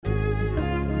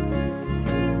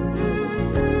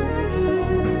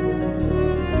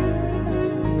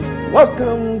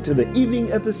Welcome to the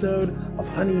evening episode of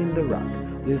Honey in the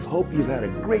Rock. We hope you've had a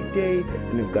great day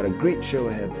and we've got a great show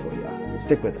ahead for you.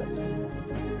 Stick with us.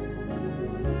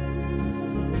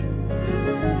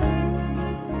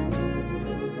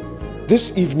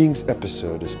 This evening's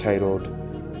episode is titled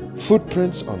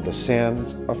Footprints on the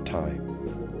Sands of Time.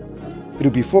 It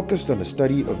will be focused on the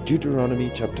study of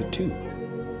Deuteronomy chapter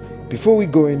 2. Before we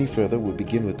go any further, we'll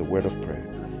begin with the word of prayer.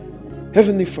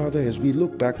 Heavenly Father, as we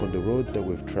look back on the road that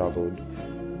we've traveled,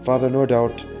 Father, no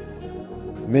doubt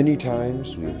many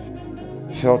times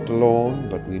we've felt alone,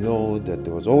 but we know that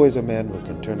there was always a man who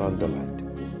can turn on the light.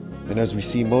 And as we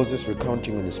see Moses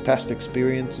recounting on his past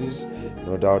experiences,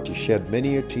 no doubt he shed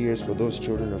many tears for those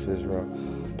children of Israel.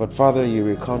 But Father, you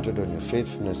recounted on your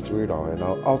faithfulness through it all, and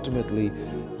ultimately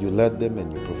you led them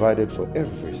and you provided for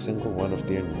every single one of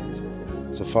their needs.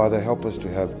 So Father, help us to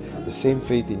have the same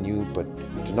faith in you, but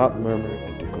to not murmur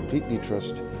and to completely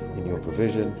trust in your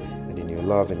provision and in your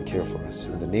love and care for us.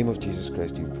 In the name of Jesus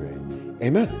Christ we pray.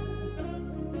 Amen.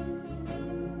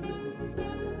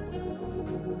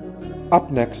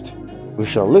 Up next, we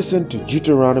shall listen to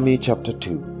Deuteronomy chapter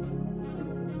 2.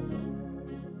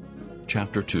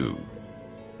 Chapter 2.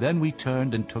 Then we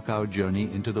turned and took our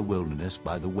journey into the wilderness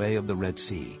by the way of the Red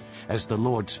Sea, as the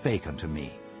Lord spake unto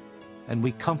me. And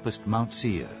we compassed Mount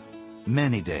Seir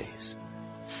many days.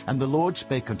 And the Lord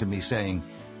spake unto me, saying,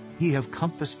 Ye have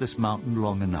compassed this mountain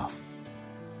long enough.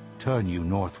 Turn you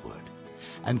northward,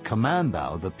 and command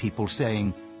thou the people,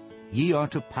 saying, Ye are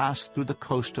to pass through the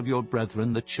coast of your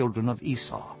brethren the children of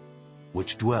Esau,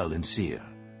 which dwell in Seir.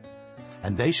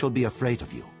 And they shall be afraid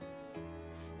of you.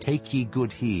 Take ye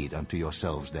good heed unto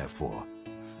yourselves, therefore.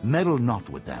 Meddle not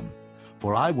with them,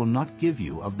 for I will not give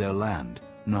you of their land,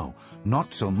 no,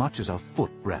 not so much as a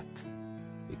foot breadth,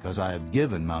 because I have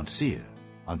given Mount Seir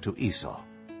unto Esau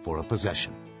for a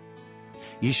possession.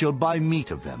 Ye shall buy meat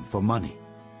of them for money,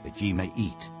 that ye may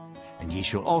eat, and ye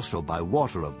shall also buy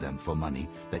water of them for money,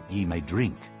 that ye may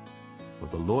drink. For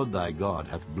the Lord thy God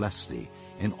hath blessed thee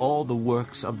in all the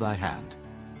works of thy hand.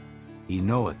 He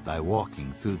knoweth thy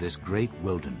walking through this great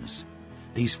wilderness.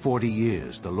 These 40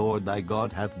 years the Lord thy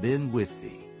God hath been with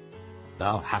thee.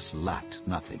 Thou hast lacked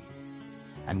nothing.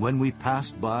 And when we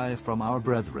passed by from our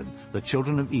brethren, the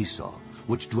children of Esau,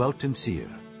 which dwelt in Seir,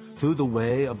 through the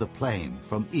way of the plain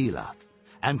from Elath,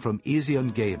 and from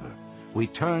Ezion-Geber, we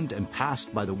turned and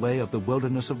passed by the way of the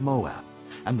wilderness of Moab.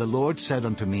 And the Lord said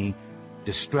unto me,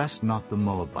 Distress not the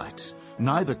Moabites,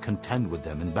 neither contend with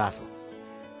them in battle.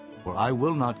 For I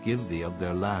will not give thee of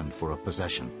their land for a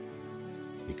possession,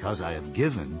 because I have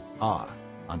given Ar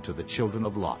unto the children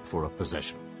of Lot for a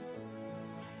possession.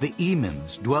 The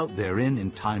Emims dwelt therein in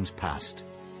times past,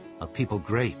 a people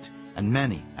great and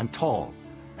many and tall,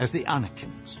 as the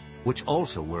Anakims, which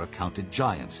also were accounted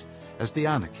giants, as the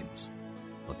Anakims.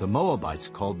 But the Moabites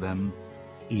called them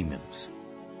Emims.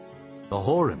 The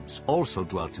Horims also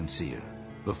dwelt in Seir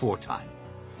before time,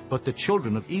 but the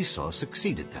children of Esau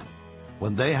succeeded them,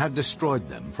 when they had destroyed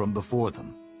them from before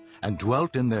them, and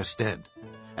dwelt in their stead,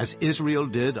 as Israel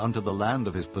did unto the land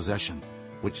of his possession,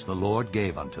 which the Lord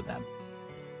gave unto them.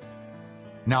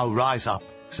 Now rise up,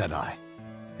 said I,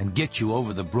 and get you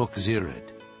over the brook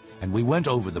Zered. And we went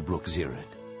over the brook Zered,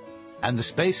 and the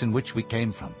space in which we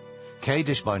came from,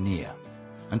 Kadesh Barnea,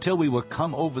 until we were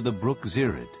come over the brook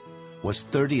Zered, was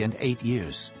 38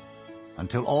 years,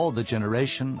 until all the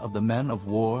generation of the men of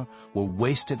war were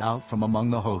wasted out from among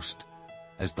the host,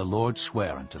 as the Lord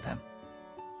sware unto them.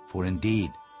 For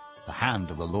indeed the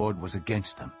hand of the Lord was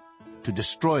against them, to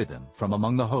destroy them from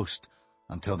among the host,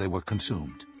 until they were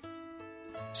consumed.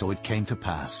 So it came to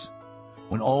pass,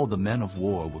 when all the men of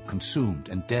war were consumed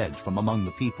and dead from among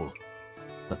the people,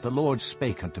 that the Lord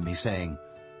spake unto me, saying,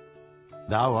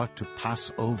 Thou art to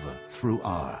pass over through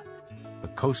Ar, the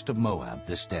coast of Moab,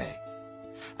 this day.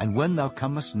 And when thou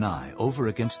comest nigh over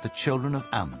against the children of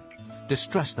Ammon,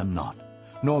 distress them not,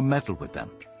 nor meddle with them,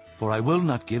 for I will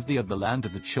not give thee of the land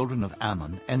of the children of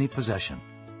Ammon any possession,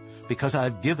 because I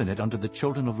have given it unto the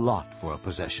children of Lot for a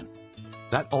possession.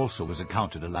 That also was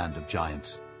accounted a land of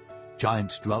giants.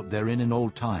 Giants dwelt therein in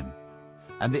old time.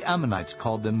 And the Ammonites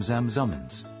called them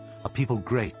Zamzummins, a people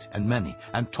great and many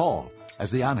and tall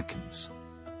as the Anakims.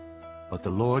 But the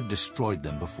Lord destroyed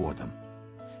them before them,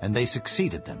 and they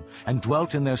succeeded them and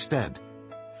dwelt in their stead,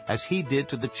 as he did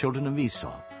to the children of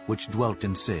Esau, which dwelt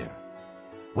in Seir,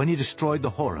 when he destroyed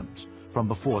the Horims from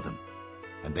before them,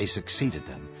 and they succeeded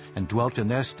them and dwelt in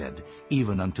their stead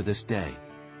even unto this day.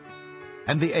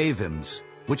 And the Avims,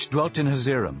 which dwelt in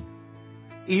Hazerim,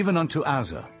 even unto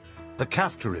Azza, the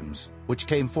Caphtorims, which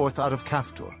came forth out of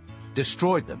Caphtor,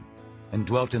 destroyed them, and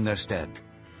dwelt in their stead.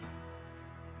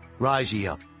 Rise ye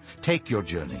up, take your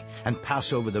journey, and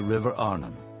pass over the river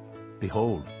Arnon.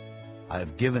 Behold, I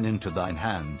have given into thine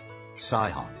hand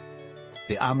Sihon,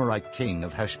 the Amorite king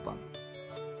of Heshbon,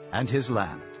 and his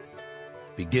land.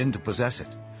 Begin to possess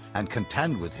it, and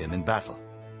contend with him in battle.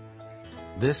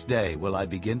 This day will I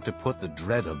begin to put the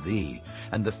dread of thee,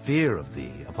 and the fear of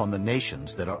thee, upon the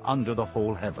nations that are under the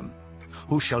whole heaven,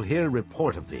 who shall hear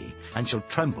report of thee, and shall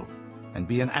tremble, and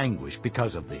be in anguish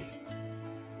because of thee.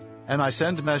 And I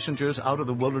send messengers out of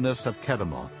the wilderness of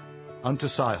Kedemoth unto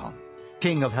Sihon,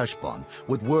 king of Heshbon,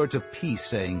 with words of peace,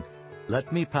 saying,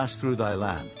 Let me pass through thy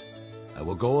land. I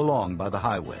will go along by the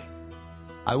highway.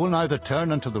 I will neither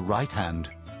turn unto the right hand,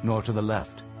 nor to the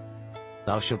left.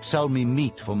 Thou shalt sell me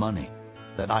meat for money,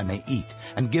 that I may eat,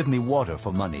 and give me water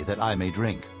for money, that I may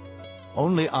drink.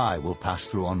 Only I will pass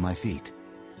through on my feet,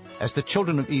 as the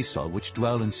children of Esau which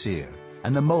dwell in Seir,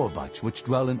 and the Moabites which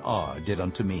dwell in Ar did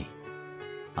unto me,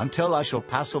 until I shall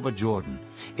pass over Jordan,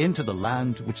 into the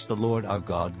land which the Lord our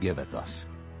God giveth us.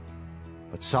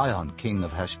 But Sihon king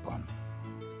of Heshbon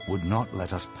would not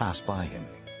let us pass by him.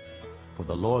 For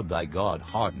the Lord thy God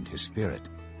hardened his spirit,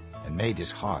 and made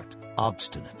his heart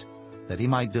obstinate, that he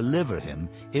might deliver him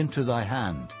into thy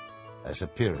hand, as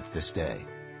appeareth this day.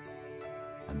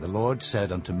 And the Lord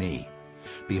said unto me,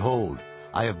 Behold,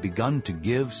 I have begun to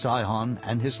give Sihon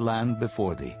and his land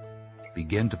before thee.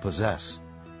 Begin to possess,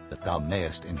 that thou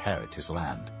mayest inherit his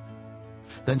land.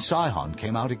 Then Sihon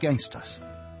came out against us,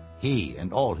 he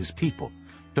and all his people,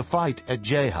 to fight at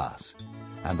Jahaz.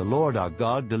 And the Lord our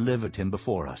God delivered him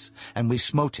before us, and we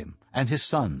smote him, and his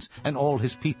sons, and all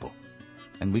his people.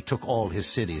 And we took all his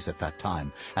cities at that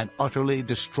time, and utterly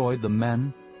destroyed the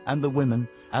men, and the women,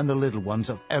 and the little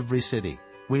ones of every city.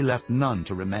 We left none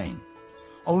to remain.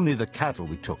 Only the cattle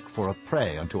we took for a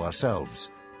prey unto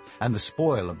ourselves, and the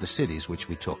spoil of the cities which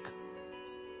we took.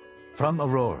 From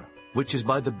Aroer, which is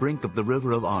by the brink of the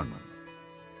river of Arnon,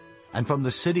 and from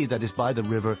the city that is by the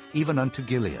river even unto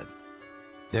Gilead,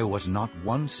 there was not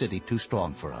one city too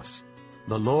strong for us.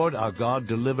 The Lord our God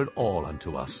delivered all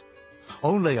unto us.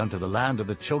 Only unto the land of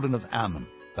the children of Ammon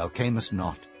thou camest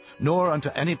not, nor unto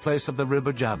any place of the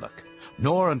river Jabbok,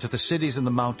 nor unto the cities in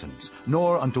the mountains,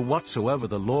 nor unto whatsoever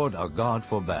the Lord our God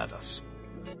forbade us.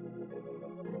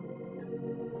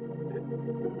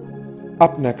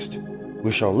 Up next,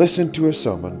 we shall listen to a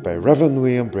sermon by Reverend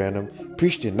William Branham,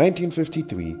 preached in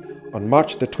 1953 on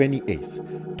March the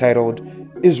 28th, titled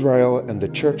Israel and the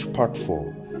Church, Part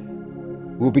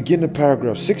 4. We'll begin in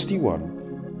paragraph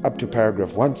 61 up to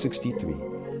paragraph 163.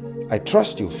 I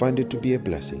trust you'll find it to be a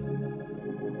blessing.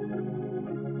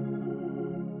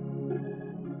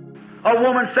 A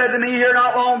woman said to me here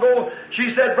not long ago,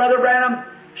 she said, Brother Branham,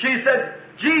 she said,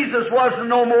 Jesus wasn't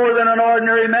no more than an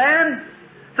ordinary man.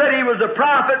 Said he was a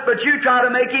prophet, but you try to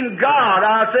make him God.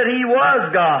 I said he was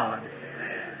God.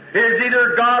 He's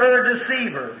either God or a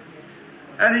deceiver.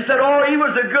 And he said, oh, he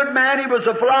was a good man, he was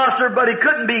a philosopher, but he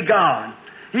couldn't be God.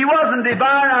 He wasn't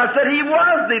divine. I said he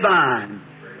was divine.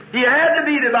 He had to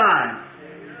be divine.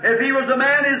 If he was a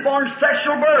man, he was born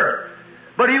sexual birth.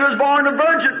 But he was born of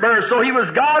virgin birth, so he was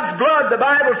God's blood. The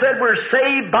Bible said we're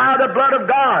saved by the blood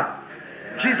of God.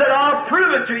 She said, I'll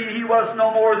prove it to you. He was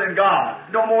no more than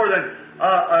God, no more than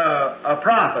a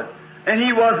prophet. And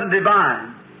he wasn't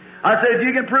divine. I said, if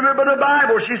you can prove it by the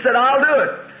Bible. She said, I'll do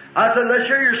it. I said, let's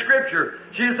hear your scripture.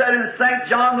 She said in St.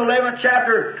 John, the 11th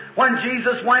chapter, when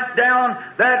Jesus went down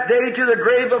that day to the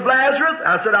grave of Lazarus,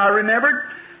 I said, I remembered,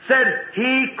 said,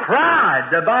 he cried.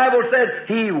 The Bible said,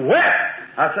 he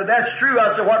wept. I said, that's true.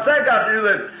 I said, what's that got to do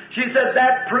with it? She said,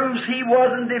 that proves he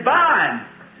wasn't divine,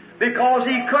 because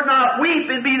he could not weep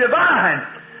and be divine.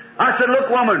 I said, look,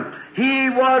 woman, he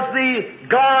was the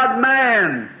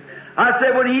God-man. I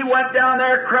said, when he went down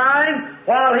there crying,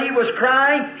 while he was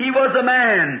crying, he was a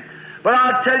man. But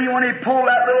I'll tell you, when he pulled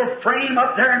that little frame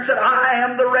up there and said, I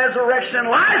am the resurrection and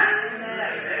life,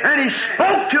 and he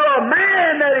spoke to a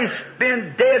man that has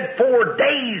been dead 4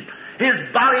 days. His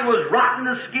body was rotten,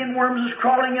 the skin worms was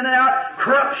crawling in and out,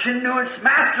 corruption knew its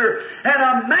master. And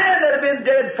a man that had been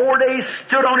dead 4 days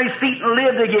stood on his feet and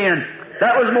lived again.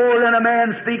 That was more than a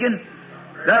man speaking.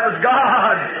 That was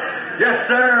God. Yes,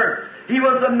 sir. He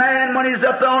was a man when he was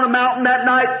up there on the mountain that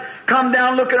night, come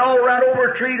down looking all around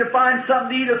over a tree to find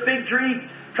something to eat, a fig tree,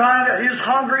 he was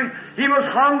hungry. He was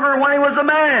hungry when he was a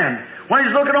man. When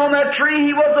he's looking on that tree,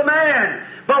 he was a man.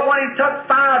 But when he took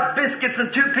 5 biscuits and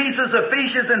 2 pieces of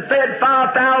fishes and fed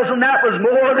 5,000, that was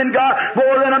more than God,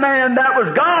 more than a man. That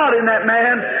was God in that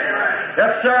man.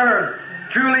 Yes, sir.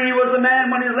 Truly he was a man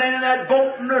when he was laying in that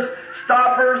boat, and the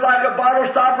stoppers, like a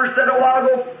bottle stopper, said a while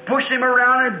ago, pushed him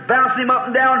around and bounced him up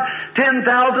and down.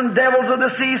 10,000 devils of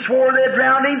the sea swore they'd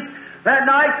drowned him. That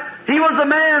night, he was a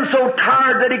man so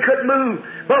tired that he couldn't move.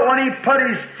 But when he put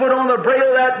his foot on the brail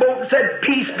of that boat and said,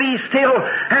 "Peace, be still,"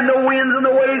 and the winds and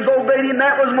the waves obeyed him,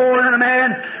 that was more than a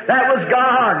man. That was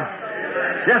God.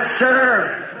 Yes,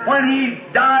 sir. When he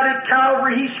died at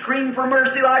Calvary, he screamed for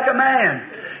mercy like a man.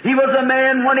 He was a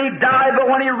man when he died, but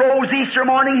when he rose Easter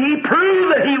morning, he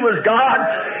proved that he was God.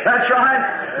 That's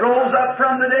right. Rose up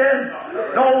from the dead.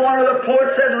 No one of the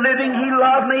poets said, "Living he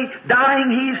loved me,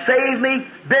 dying he saved me,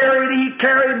 buried he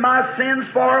carried my sins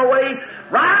far away,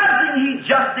 rising he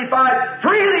justified,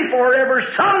 freely forever,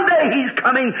 someday he's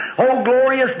coming, oh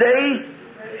glorious day."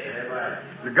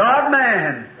 The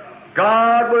God-man,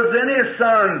 God was in His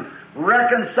Son,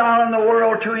 reconciling the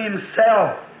world to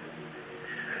Himself.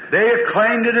 They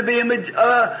claimed it to be a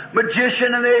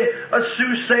magician and a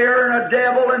soothsayer and a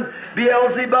devil and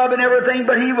Beelzebub and everything,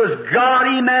 but he was God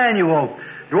Emmanuel,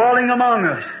 dwelling among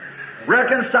us,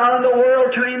 reconciling the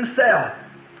world to Himself.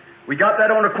 We got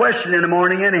that on a question in the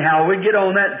morning anyhow. We'll get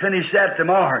on that and finish that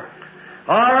tomorrow.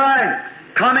 All right.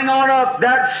 Coming on up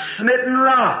that smitten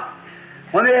rock.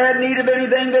 When they had need of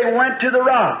anything, they went to the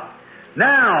rock.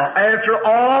 Now, after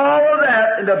all of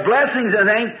that and the blessings and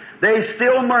things, they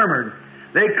still murmured.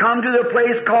 They come to the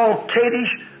place called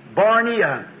Kadesh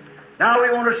Barnea. Now we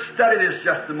want to study this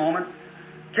just a moment.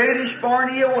 Kadesh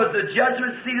Barnea was the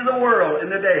judgment seat of the world in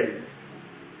the day.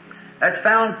 That's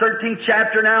found 13th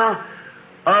chapter now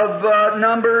of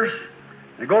Numbers.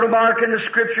 And go to Mark in the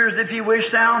Scriptures if you wish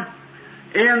now.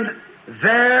 And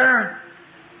there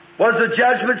was the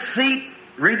judgment seat.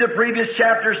 Read the previous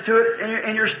chapters to it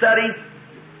in your study.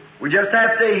 We just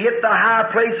have to hit the high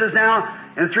places now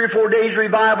in 3 or 4 days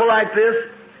revival like this.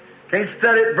 Can't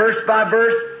study it verse by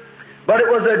verse. But it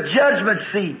was a judgment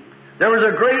seat. There was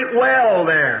a great well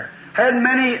there. Had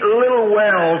many little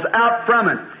wells out from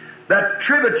it. That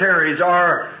tributaries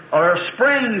are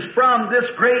springs from this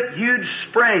great huge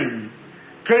spring.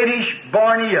 Kadesh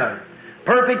Barnea.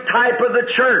 Perfect type of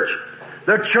the church.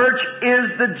 The church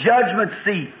is the judgment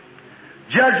seat.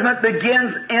 Judgment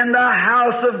begins in the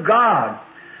house of God.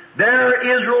 There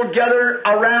Israel gathered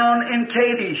around in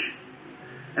Kadesh.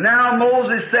 And now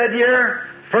Moses said here,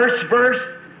 first verse,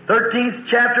 13th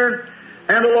chapter,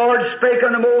 "And the Lord spake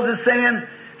unto Moses, saying,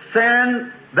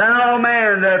 Send thou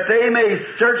man, that they may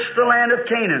search the land of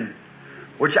Canaan,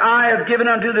 which I have given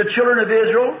unto the children of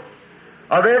Israel,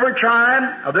 of every tribe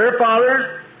of their fathers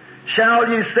shall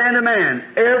you send a man,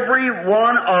 every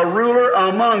one a ruler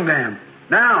among them."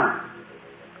 Now,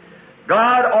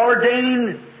 God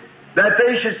ordained that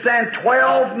they should send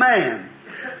 12 men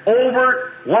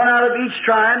over, one out of each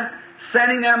tribe,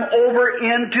 sending them over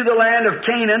into the land of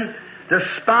Canaan to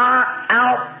spy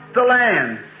out the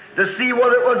land, to see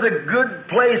whether it was a good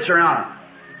place or not.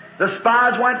 The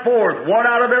spies went forth, one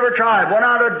out of every tribe, one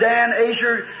out of Dan,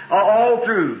 Asher, all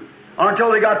through,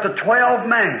 until they got the 12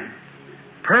 men.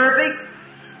 Perfect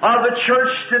of the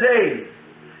church today.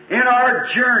 In our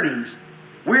journeys,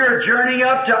 we are journeying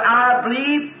up to, I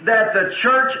believe, that the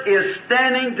church is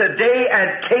standing today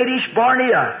at Kadesh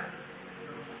Barnea.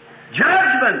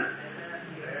 Judgment.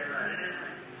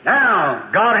 Now,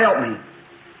 God help me.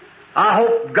 I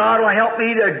hope God will help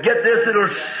me to get this. It'll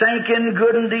sink in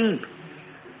good and deep.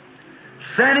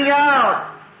 Sending out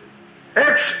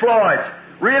exploits.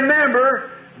 Remember,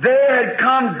 they had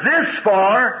come this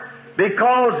far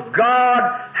because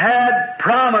God had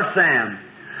promised them.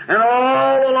 And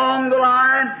all along the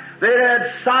line, they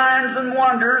had signs and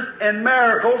wonders and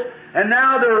miracles, and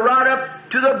now they're right up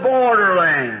to the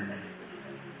borderland.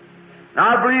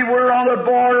 Now, I believe we're on the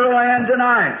borderland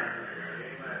tonight.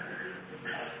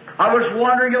 I was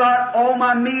wondering about all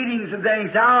my meetings and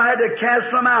things, how I had to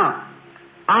cancel them out.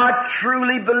 I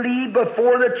truly believe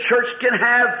before the church can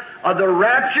have the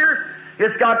rapture,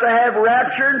 it's got to have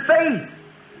rapture and faith.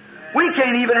 We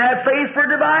can't even have faith for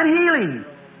divine healing,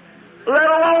 let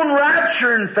alone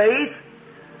rapture and faith.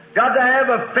 Got to have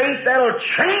a faith that'll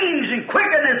change and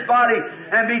quicken this body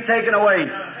and be taken away.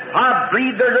 I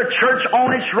believe there's a church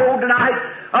on its road tonight,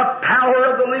 a power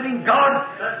of the living God.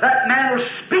 That man will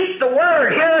speak the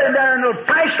word here and there and it'll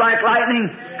flash like lightning.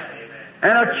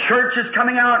 And a church is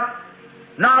coming out,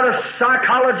 not a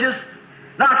psychologist,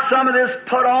 not some of this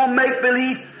put on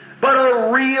make-believe, but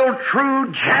a real,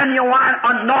 true, genuine,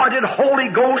 anointed, Holy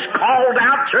Ghost called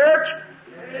out church.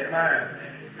 Amen.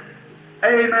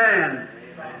 Amen.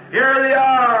 Here they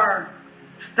are,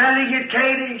 standing at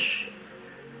Kadesh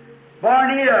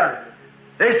Barnea.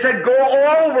 They said, go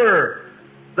over.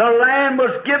 The land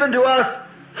was given to us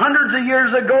hundreds of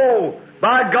years ago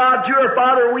by God to our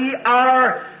Father, we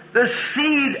are the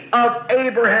seed of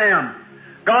Abraham.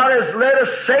 God has led us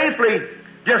safely,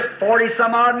 just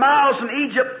 40-some odd miles from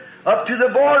Egypt, up to the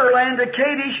borderland of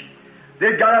Kadesh.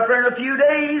 They got up there in a few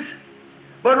days.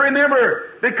 But remember,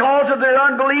 because of their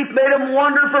unbelief, made them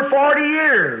wander for 40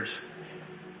 years.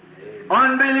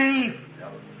 Unbelief.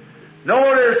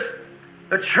 Notice,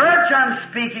 the church I'm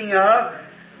speaking of,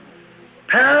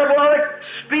 parabolic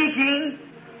speaking,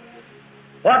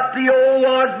 what the old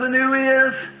was, the new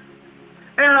is,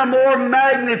 in a more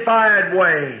magnified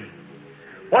way.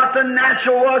 What the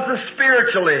natural was, the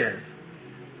spiritual is.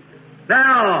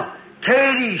 Now,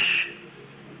 Kadesh.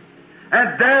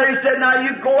 And there he said, now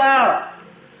you go out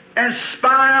and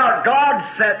spy out.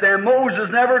 God sent them. Moses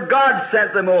never. God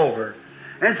sent them over.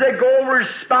 And said, go over and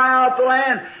spy out the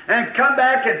land and come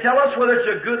back and tell us whether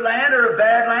it's a good land or a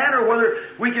bad land or whether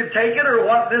we can take it or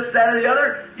what, this, that, or the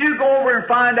other. You go over and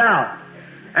find out.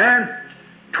 And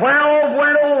 12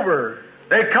 went over.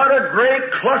 They cut a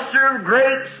great cluster of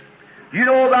grapes. You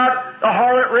know about the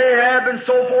harlot Rahab and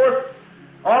so forth.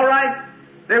 All right.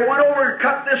 They went over and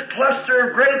cut this cluster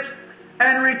of grapes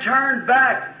and returned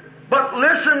back. But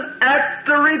listen at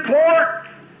the report.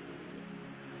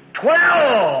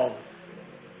 12.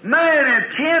 Man, and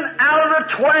 10 out of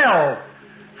the 12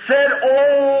 said,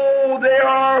 oh, they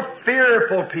are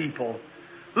fearful people.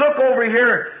 Look over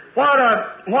here. What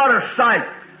a sight.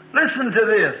 Listen to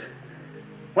this.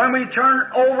 When we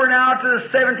turn over now to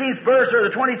the 17th verse, or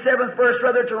the 27th verse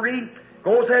rather, to read,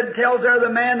 goes ahead and tells there the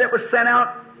man that was sent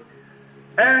out.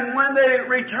 And when they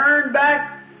returned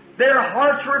back, their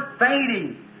hearts were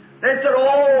fainting. They said,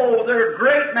 oh, they're a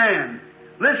great man.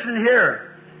 Listen here.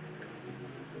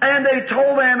 And they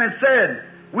told them and said,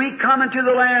 we come into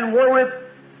the land wherewith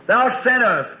thou sent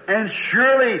us, and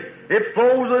surely it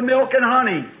flows with milk and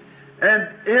honey, and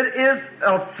it is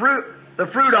a fruit, the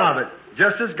fruit of it,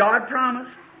 just as God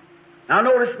promised. Now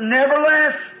notice,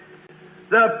 nevertheless,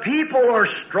 the people are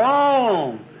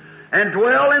strong and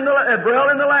dwell in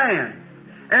the land,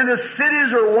 and the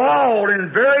cities are walled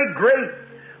and very great.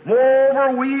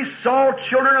 Moreover, we saw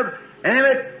children of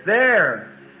Anak there,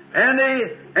 and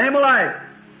the Amalekites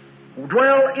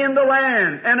dwell in the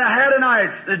land, and the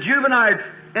Hadonites, the Jubanites,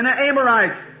 and the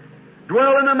Amorites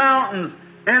dwell in the mountains,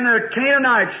 and the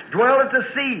Canaanites dwell at the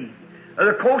sea, at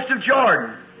the coast of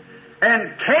Jordan.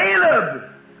 And Caleb,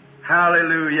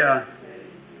 hallelujah,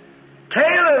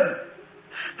 Caleb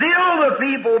stilled the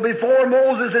people before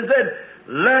Moses and said,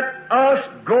 let us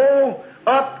go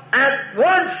up at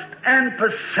once and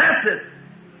possess it,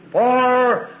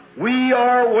 for we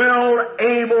are well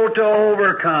able to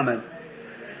overcome it.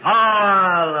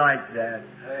 I like that.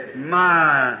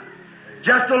 My.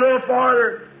 Just a little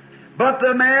farther. But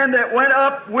the man that went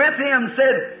up with him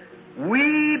said,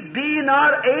 we be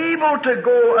not able to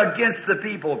go against the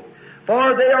people,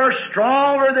 for they are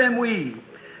stronger than we.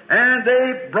 And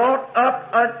they brought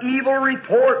up an evil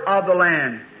report of the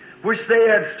land, which they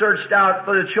had searched out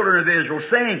for the children of Israel,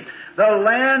 saying, the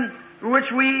land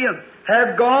which we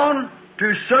have gone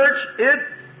to search, it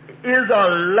is a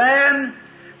land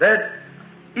that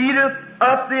eateth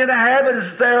up the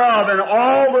inhabitants thereof, and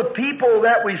all the people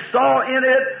that we saw in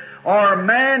it are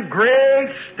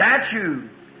man-great statues.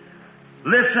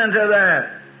 Listen to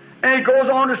that. And he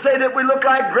goes on to say that we look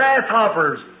like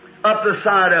grasshoppers up the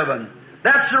side of them.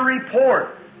 That's the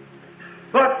report.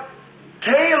 But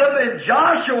Caleb and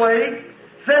Joshua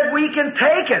said we can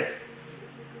take it.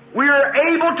 We are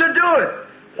able to do it.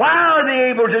 Why are they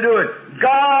able to do it?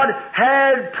 God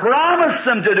had promised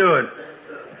them to do it.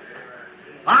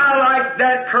 I like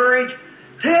that courage.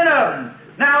 10 of them.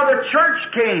 Now the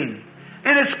church came,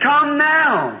 and it's come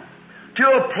now to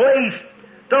a place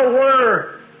to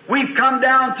where we've come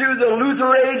down through the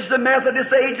Luther age, the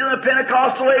Methodist age, and the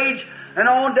Pentecostal age, and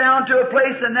on down to a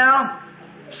place, and now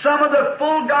some of the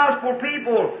full gospel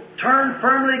people turned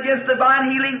firmly against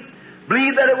divine healing,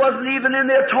 believe that it wasn't even in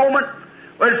the atonement,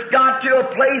 but it's got to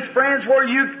a place, friends, where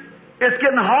it's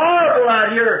getting horrible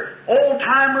out here.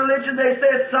 Old-time religion, they say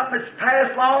it's something that's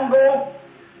passed long ago.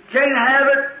 Can't have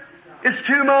it. It's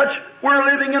too much. We're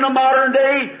living in a modern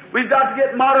day. We've got to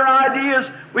get modern ideas.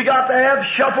 We got to have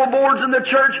shuffleboards in the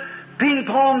church,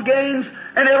 ping-pong games,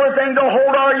 and everything to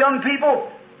hold our young people.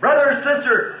 Brother and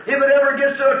sister, if it ever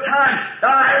gets to a time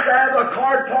that I have to have a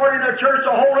card party in the church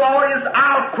to hold an audience,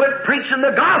 I'll quit preaching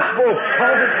the gospel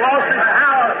because it's lost its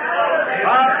power.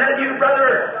 I'll tell you,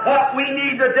 brother, what we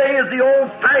need today is the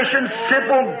old-fashioned,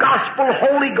 simple gospel,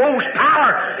 Holy Ghost power,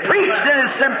 preached in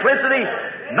its simplicity.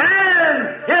 Man,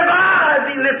 if I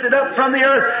be lifted up from the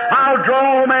earth, I'll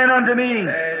draw man unto me.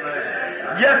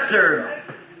 Yes, sir.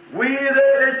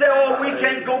 They say, oh, we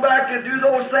can't go back and do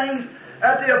those things.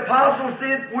 that the apostles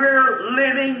did, we're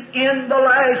living in the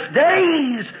last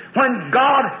days when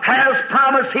God has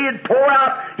promised He'd pour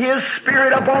out His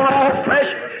Spirit upon all flesh.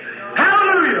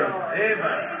 Hallelujah!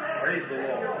 Amen. Praise the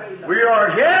Lord. We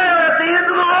are here at the end of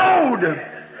the road.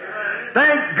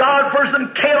 Thank God for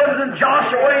some Caleb's and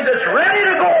Joshua's that's ready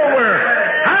to go over.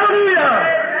 Hallelujah!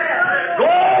 Go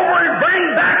over and bring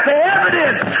back the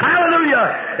evidence. Hallelujah!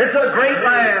 It's a great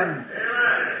land.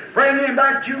 Bringing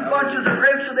back 2 bunches of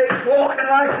grapes so they're walking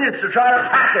like this to try to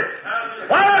pack it.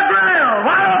 Wild ground,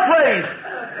 wild place.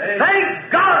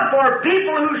 Thank God for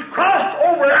people who's crossed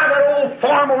over out of that old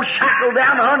formal shackle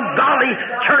down to ungodly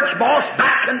church boss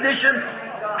back condition.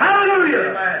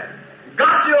 Hallelujah!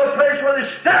 Got to a place where they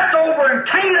stepped over in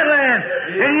Canaan land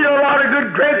and eat a lot of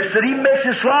good grapes that He makes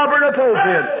you slobber in a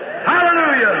pulpit.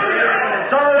 Hallelujah!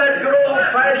 Some of that good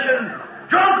old-fashioned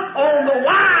drunk on the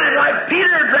wine like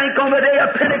Peter drank on the day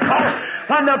of Pentecost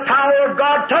when the power of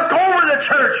God took over the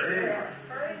church.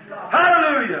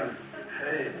 Hallelujah!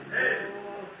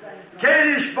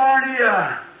 Kadesh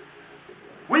Barnea,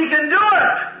 we can do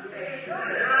it!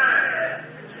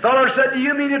 Fellow said, do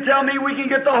you mean to tell me we can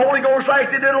get the Holy Ghost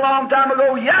like they did a long time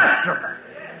ago? Yes, sir!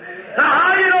 Now,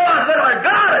 how do you know? I said, I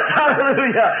got it!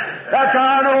 Hallelujah! That's how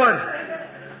I know it.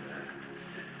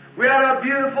 We had a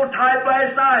beautiful type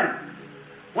last night.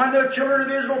 When the children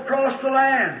of Israel crossed the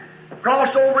land,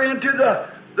 crossed over into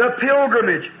the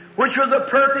pilgrimage, which was a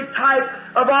perfect type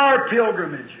of our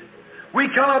pilgrimage. We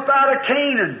come up out of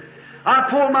Canaan. I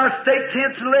pulled my stake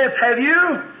tents and left. Have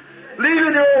you?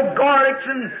 Leaving the old garlics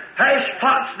and hash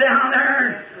pots down there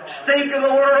and steak of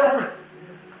the world.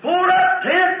 Pulled up,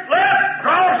 tent, left,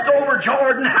 crossed over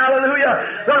Jordan,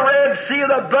 hallelujah. The Red Sea of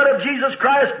the blood of Jesus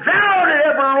Christ drowned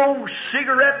every old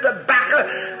cigarette, tobacco,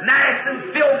 gnats and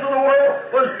filth of the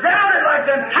world was drowned like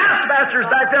them taskmasters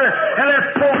back there and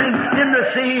left floating in the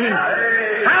sea.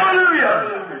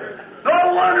 Hallelujah. No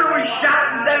wonder we shout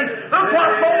and dance. Look what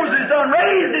Moses done.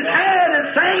 Raised his hand and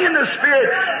sang in the Spirit.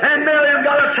 And Miriam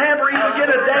got a tambourine to get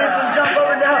a dance and jump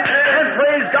up and down and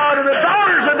praise God. And the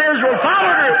daughters of Israel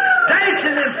followed her,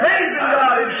 dancing and praising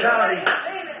God and shouting.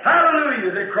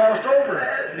 Hallelujah. They crossed over.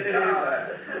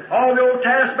 All the old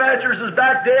taskmasters is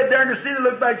back dead there in the sea. They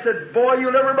looked back and said, boy,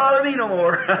 you'll never bother me no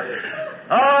more.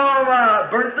 Oh,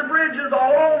 my. Burnt the bridges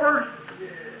all over.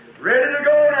 Ready to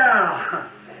go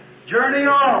now. Journey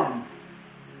on.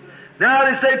 Now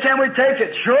they say, can we take it?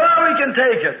 Sure we can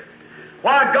take it.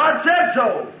 Why, God said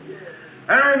so.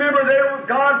 And remember,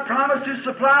 God promised to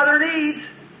supply their needs.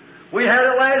 We had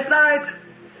it last night.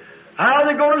 How are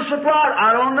they going to supply it?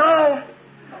 I don't know.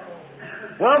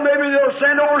 Well, maybe they'll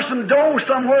send over some dough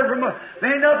somewhere from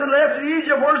there ain't nothing left in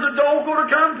Egypt. Where's the dough going to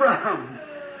come from?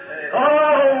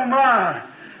 Oh, my.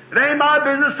 It ain't my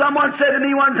business. Someone said to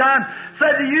me one time,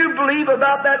 said, do you believe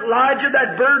about that Elijah,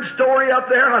 that bird story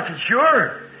up there? And I said,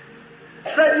 sure.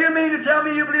 Said, you mean to tell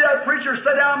me you believe that preacher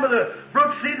sat down by the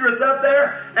brook Cedrus up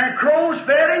there and crows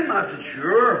fed him? I said,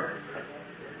 sure.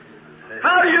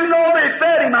 How do you know they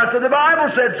fed him? I said, the Bible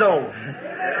said so.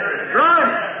 Right.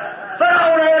 Said,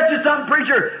 I want to ask you something,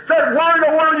 preacher. Said, where in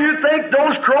the world do you think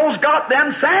those crows got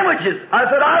them sandwiches? I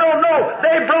said, I don't know.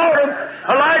 They brought them.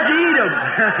 Elijah eat them.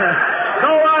 So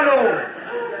I know.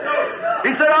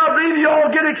 He said, I believe you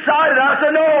all get excited. I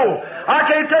said, no. I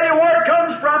can't tell you where it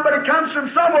comes from, but it comes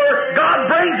from somewhere. God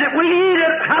brings it. We eat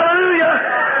it. Hallelujah.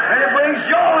 And it brings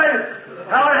joy.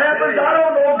 How it happens, I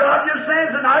don't know. God just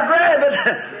sends it, and I grab it.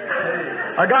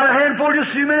 I got a handful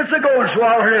just a few minutes ago and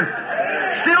swallowed it.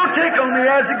 Still tickling me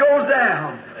as it goes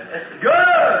down.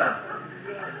 Good.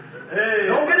 Hey.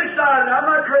 Don't get excited. I'm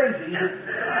not crazy.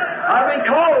 I've been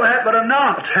called that, but I'm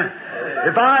not.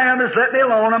 If I am, just let me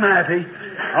alone. I'm happy.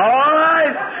 All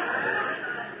right.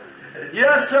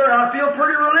 Yes, sir. I feel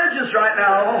pretty religious right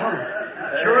now.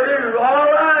 Sure do.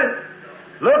 All right.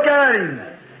 Look at him.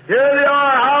 Here they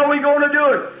are. How are we going to do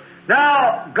it?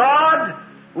 Now, God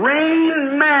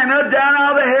rained manna down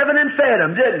out of the heaven and fed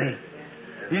them, didn't He?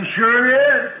 He sure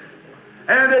did.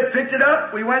 And they picked it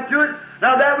up. We went through it.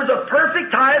 Now, that was a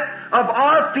perfect type of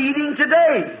our feeding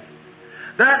today.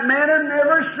 That manna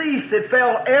never ceased. It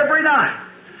fell every night.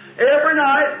 Every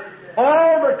night.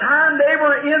 All the time they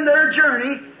were in their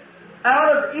journey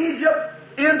out of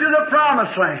Egypt into the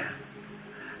Promised Land.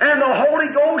 And the Holy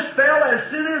Ghost fell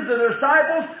as soon as the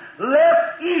disciples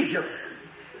left Egypt.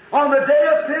 On the day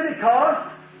of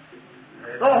Pentecost,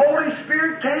 the Holy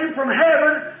Spirit came from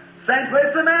heaven, same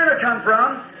place the manna come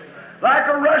from, like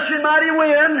a rushing mighty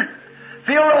wind,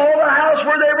 filled all the house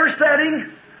where they were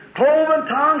sitting, cloven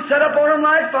tongues set up on them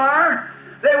like fire.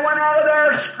 They went out of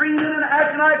there screaming and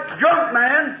acting like drunk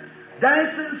men.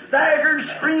 dancing, staggering,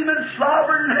 screaming,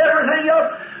 slobbering, and everything else.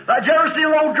 Did you ever see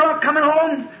an old drunk coming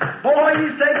home? Boy,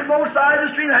 he's taking both sides of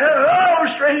the street. Hello,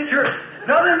 stranger.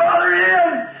 Nothing bothering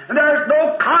him. And there's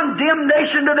no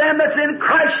condemnation to them that's in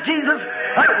Christ Jesus,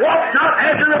 that walks not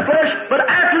after the flesh, but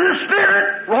after the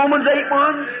Spirit. Romans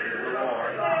 8:1.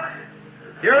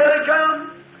 Here they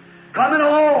come. Coming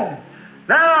home.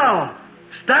 Now,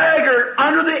 staggered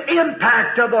under the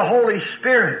impact of the Holy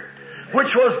Spirit,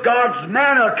 which was God's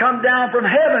manna come down from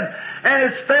heaven, and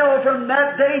it fell from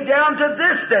that day down to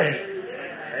this day.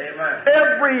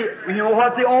 Amen. You know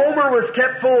what, the Omer was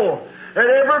kept full, that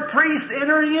every priest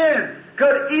entering in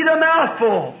could eat a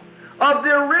mouthful of the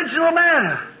original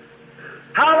manna.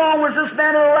 How long was this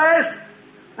manna last?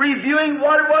 Reviewing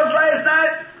what it was last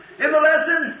night in the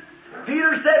lesson,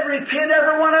 Peter said, repent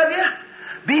every one of you,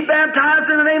 be baptized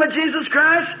in the name of Jesus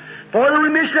Christ for the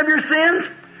remission of your sins.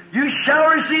 You shall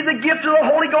receive the gift of the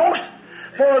Holy Ghost,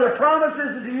 for the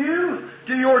promises to you,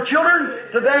 to your children,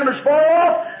 to them as far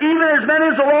off, even as many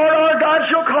as the Lord our God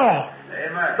shall call.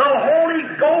 Amen. The Holy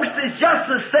Ghost is just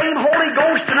the same Holy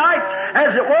Ghost tonight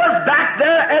as it was back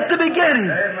there at the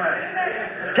beginning.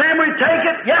 Amen. Can we take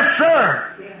it? Yes, sir.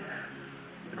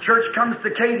 The church comes to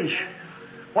Kadesh.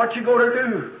 What you going to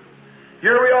do?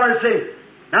 Here we are to say,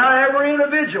 now every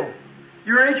individual,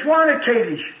 you're each one at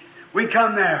Kadesh. We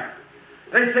come there.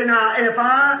 They say, now, if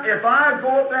I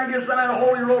go up there and get some of that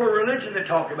holy roll of religion they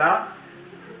talk about,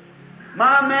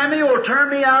 my mammy will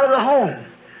turn me out of the home.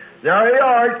 There you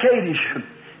are at Kadesh.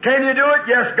 Can you do it?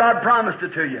 Yes, God promised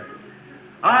it to you.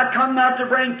 I come not to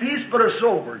bring peace, but a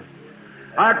sword.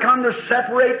 I come to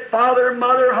separate father,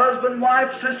 mother, husband, wife,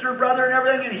 sister, brother, and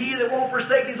everything, and he that won't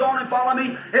forsake his own and follow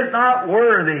me is not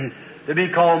worthy to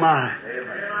be called mine.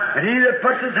 Amen. And he that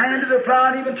puts his hand to the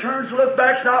plow and even turns to look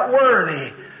back is not worthy.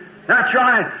 That's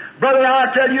right. Brother,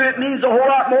 I tell you, it means a whole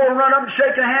lot more to run up and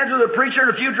shaking hands with a preacher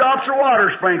and a few drops of water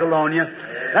sprinkled on you.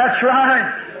 That's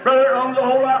right. Brother, it means a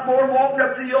whole lot more than walking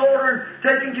up to the altar and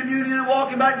taking communion and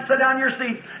walking back and sit down in your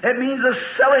seat. It means a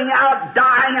selling out,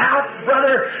 dying out,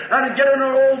 brother, and getting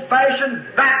an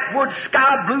old-fashioned, backwoods,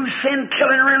 sky-blue,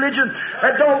 sin-killing religion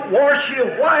that don't wash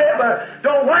you white, but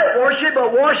don't whitewash you,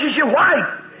 but washes you white.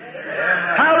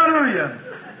 Hallelujah.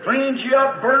 Cleans you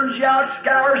up, burns you out,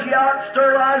 scours you out,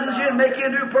 sterilizes you, and makes you a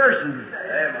new person.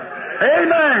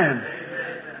 Amen.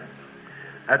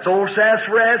 That's old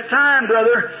sassafras time,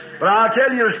 brother. But I'll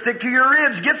tell you, stick to your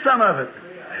ribs, get some of it.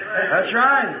 That's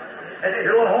right.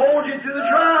 It'll hold you through the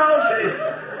trials.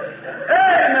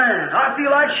 Amen. I feel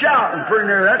like shouting pretty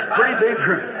near. That's pretty big.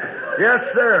 Yes,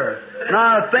 sir.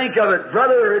 Now think of it,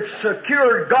 brother. It's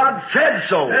secured. God said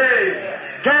so.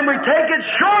 Can we take it?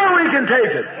 Sure we can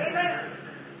take it.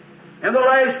 In the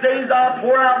last days I'll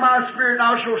pour out my Spirit and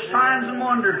I'll show signs and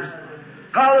wonders.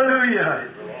 Hallelujah.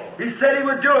 He said He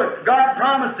would do it. God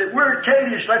promised it. We're at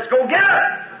Kadesh. Let's go get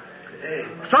it.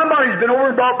 Somebody's been over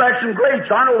and brought back some grapes.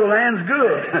 I know the land's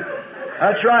good.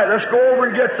 That's right. Let's go over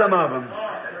and get some of them.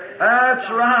 That's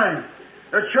right.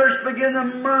 The church began to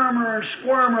murmur and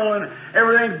squirm and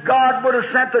everything. God would have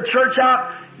sent the church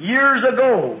out years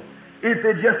ago if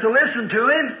they'd just listened to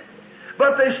Him.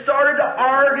 But they started to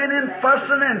arguing and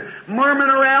fussing and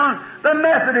murmuring around. The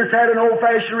Methodists had an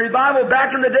old-fashioned revival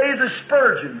back in the days of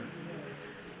Spurgeon.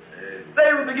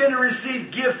 They would begin to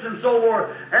receive gifts and so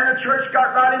forth. And the church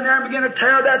got right in there and began to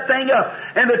tear that thing up.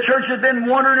 And the church has been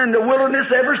wandering in the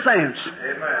wilderness ever since.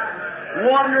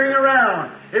 Amen. Wandering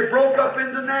around. It broke up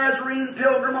into Nazarene,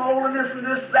 Pilgrim holiness, and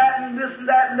this, that, and this, and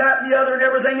that, and that, and the other, and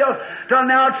everything else. Till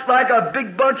now it's like a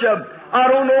big bunch of I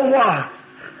don't know what.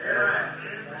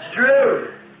 It's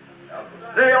true.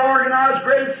 They organized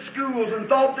great schools and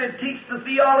thought they'd teach the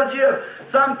theology of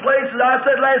some places. I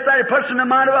said last night, it puts in the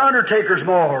mind of an undertaker's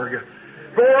morgue.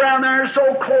 Go around there, it's so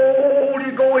cold,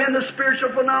 you go in, the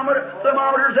spiritual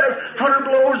thermometers have 100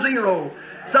 below zero.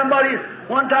 Somebody,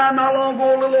 one time not long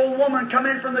ago, a little old woman come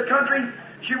in from the country.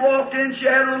 She walked in, she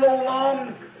had a little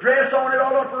long dress on it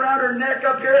all up around her neck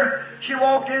up here. She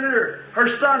walked in, and her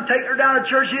son taking her down to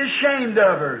church, he's ashamed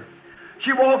of her.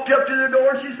 She walked up to the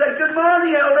door and she said, "Good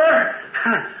morning, elder."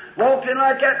 Walked in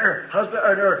like that, and her husband,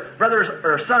 or her brother,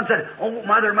 or son said, "Oh,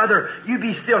 mother, you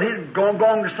be still." He'd gone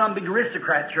to some big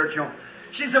aristocrat church, you know.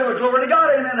 She said, "Well, glory to God,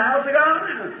 ain't in the house of God."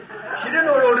 She didn't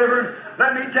know no difference.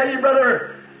 Let me tell you,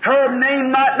 brother, her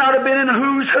name might not have been in the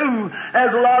who's who,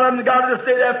 as a lot of them got to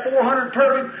say that 400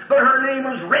 perfect, but her name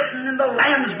was written in the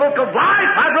Lamb's Book of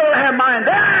Life. I'd rather have mine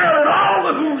there than all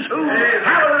the who's who.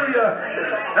 Hallelujah.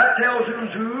 That tells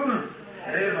who's who.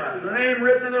 Amen. The name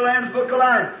written in the Lamb's Book of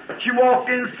Life. She walked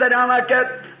in, sat down like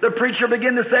that. The preacher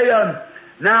began to say,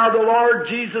 "Now the Lord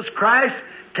Jesus Christ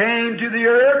came to the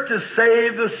earth to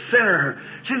save the sinner.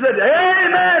 She said,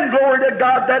 amen, glory to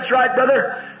God, that's right,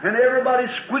 brother. And everybody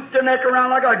squeaked their neck around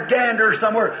like a gander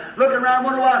somewhere, looking around,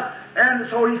 wondering why. And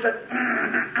so he said,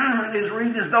 he's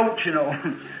reading his notes, you know.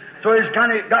 So he's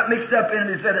kind of got mixed up in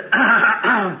it. He said,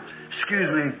 excuse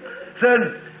me. Said,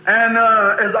 and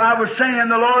as I was saying,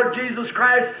 the Lord Jesus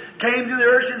Christ came to the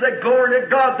earth. She said, glory to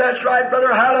God, that's right,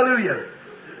 brother, hallelujah.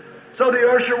 So the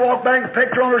usher walked back and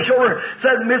pecked her on her shoulder,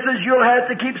 said, Mrs., you'll have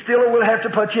to keep still or we'll have to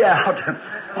put you out.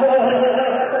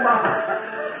 Oh, my.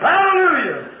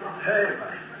 Hallelujah.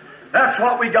 That's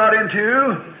what we got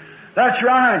into. That's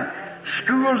right.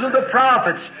 Schools of the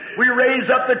prophets. We raise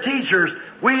up the teachers.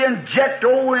 We inject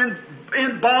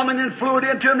embalming and fluid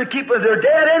into them to keep them. They're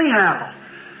dead anyhow.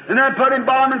 And then put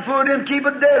embalming fluid in, keep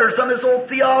it dead. Or some of this old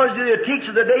theology that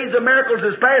teaches the days of miracles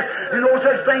is past. There's no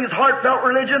such thing as heartfelt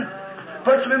religion.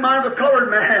 Puts me in mind of a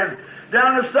colored man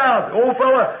down in the south. Old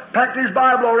fella packed his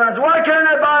Bible around. Said, why carry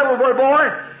that Bible, boy?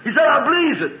 He said, I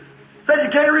believes it. Said, you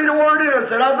can't read a word in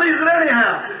it. Said, I believes it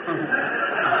anyhow.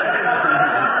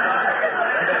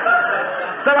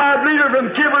 Said, I believe it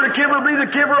from kibber to kibber, believe the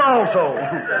kibber also.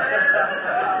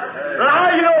 But how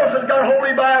you know? Said, got a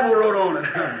Holy Bible wrote on it.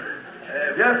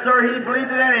 Yes, sir, he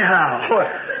believed it anyhow.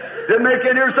 Didn't make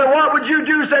any difference. Said, what would you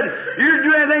do? Said, you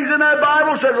do anything in that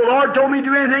Bible? Said, the Lord told me to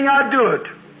do anything, I'd do it.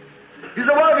 He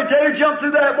said, well, if you tell you to jump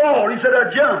through that wall. He said, I'd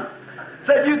jump.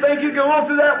 Said, you think you can walk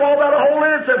through that wall without a hole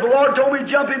in it? Said, the Lord told me to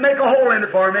jump, He'd make a hole in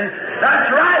it for me. That's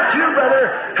right, too, brother.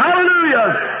 Hallelujah.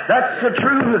 That's the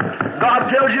truth. God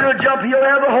tells you to jump, He'll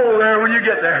have a hole there when you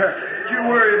get there. Don't you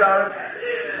worry about it.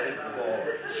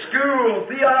 School,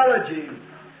 theology.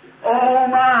 Oh,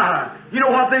 my. You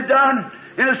know what they've done?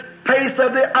 In the space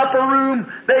of the upper room,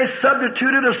 they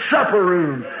substituted a supper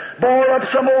room. Boiled up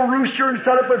some old rooster and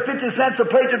set up for 50 cents a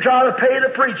plate to try to pay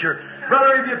the preacher.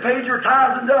 Brother, if you paid your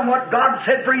tithes and done what God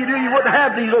said for you to do, you wouldn't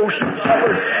have these old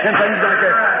suppers and things like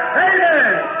that.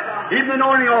 Amen! Even the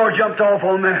anointing oil jumped off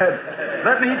on that.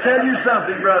 Let me tell you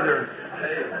something, brother.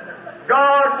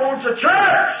 God wants a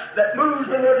church that moves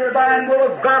in the divine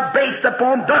will of God based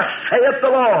upon thus saith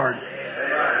the Lord.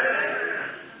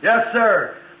 Yes,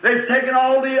 sir. They've taken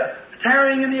all the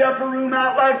tearing in the upper room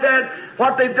out like that.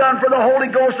 What they've done for the Holy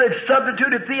Ghost, they've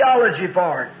substituted theology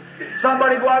for it.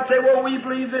 Somebody go out and say, well, we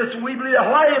believe this and we believe that.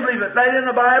 Why do you believe it? That in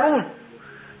the Bible?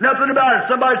 Nothing about it.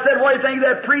 Somebody said, what do you think of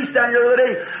that priest down here the other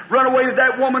day run away with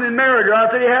that woman and married her? I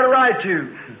said he had a right to.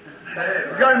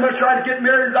 He's got as much right to get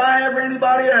married as I ever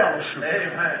anybody else.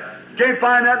 Can't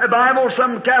find that in the Bible.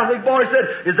 Some Catholic boy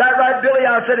said, is that right, Billy?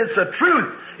 I said, it's the truth.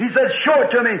 He said, show it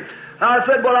to me. I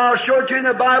said, well, I'll show it to you in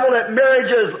the Bible that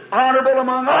marriage is honorable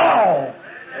among all.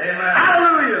 Amen.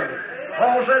 Hallelujah.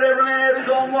 Paul said every man has his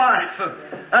own wife.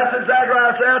 That's exactly right.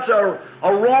 I said that's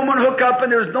a Roman hookup, and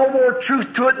there's no more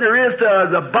truth to it than there is to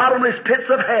the bottomless pits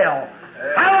of hell.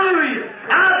 Amen. Hallelujah.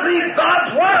 I believe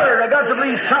God's Word. I got to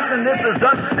believe something this is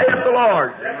thus saith the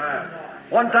Lord. Amen.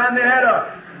 One time they had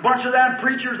a bunch of them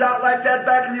preachers out like that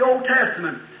back in the Old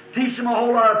Testament. Teach them a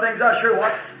whole lot of things. I'm not sure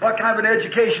what kind of an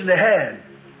education they had.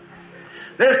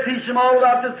 Let's teach them all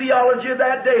about the theology of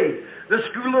that day, the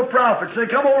school of prophets. They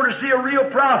come over to see a real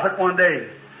prophet one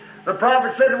day. The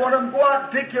prophet said to one of them, go out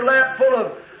and pick your lap full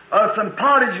of some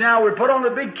pottage now. We put on the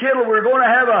big kettle. We're going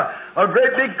to have a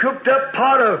great big cooked up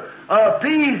pot of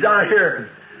peas out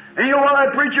here. And you know what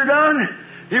that preacher done?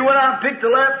 He went out and picked a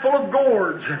lap full of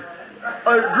gourds,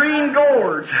 green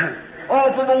gourds,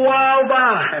 off of a wild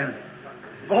vine.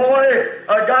 Boy,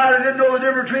 a guy that didn't know the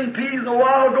difference between peas and a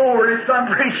wild gourd, his son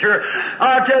preacher,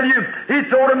 I tell you, he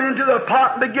threw them into the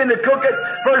pot and began to cook it.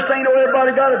 First thing you know,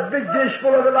 everybody got a big dish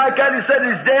full of it like that. He said,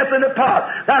 there's death in the pot.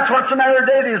 That's what's the matter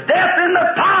today. There's death in the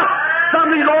pot.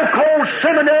 Some of these old cold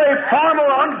seminary,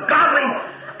 formal, ungodly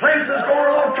places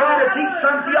going along trying to teach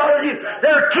some theology.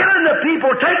 They're killing the people,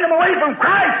 taking them away from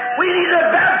Christ. We need the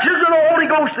baptism of the Holy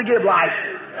Ghost to give life.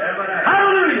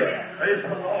 Hallelujah. Praise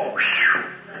the Lord.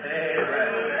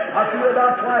 I feel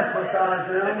about twice my size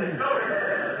now.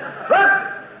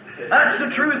 But that's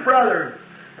the truth, brother.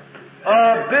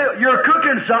 Bill, you're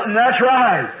cooking something, that's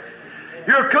right.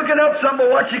 You're cooking up something,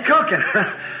 but what you cooking?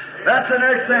 That's the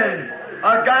next thing.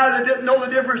 A guy that didn't know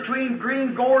the difference between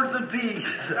green gourds and peas.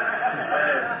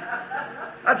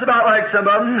 That's about like some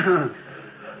of them.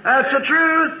 That's the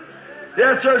truth.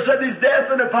 Yes, sir, said he's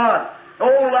death in the pot.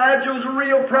 Old Elijah was a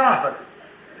real prophet.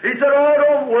 He said, oh,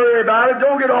 don't worry about it.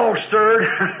 Don't get all stirred.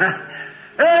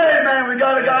 Hey, man, we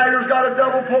got a guy who's got a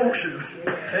double portion.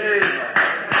 Hey.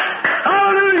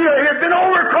 Hallelujah. He had been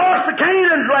over across the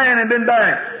Canaan's land and been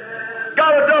back.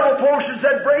 Got a double portion.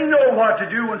 Said, bring know what to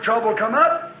do when trouble come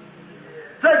up.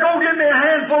 Said, go get me a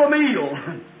handful of meal.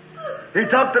 He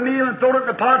took the meal and threw it in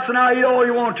the pots, and now eat all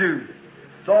you want to.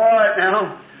 It's all right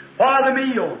now. Why the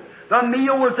meal? The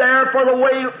meal was there for the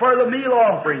meal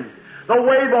offering, the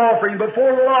wave offering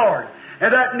before the Lord.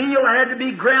 And that meal had to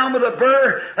be ground with a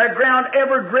burr that ground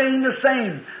every grain the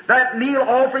same. That meal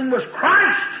offering was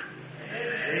Christ.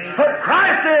 Put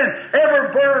Christ in,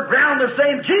 every burr ground the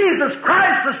same. Jesus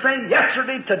Christ the same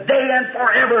yesterday, today, and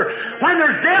forever. When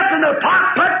there's death in the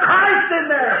pot, put Christ in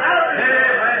there.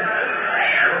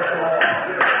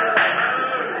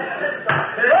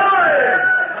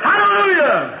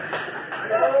 Hallelujah!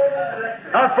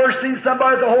 I first seen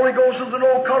somebody with the Holy Ghost was an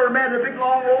old colored man with a big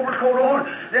long overcoat on.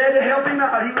 They had to help him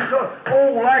out. He was so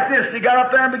old like this. He got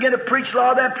up there and began to preach. A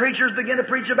lot of them preachers began to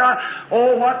preach about,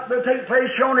 what will take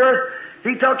place on earth.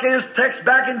 He took his text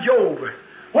back in Job.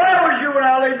 Where was you when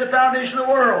I laid the foundation of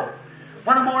the world?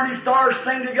 When the morning stars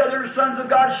sang together, the sons of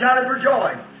God shouted for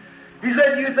joy. He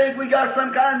said, you think we got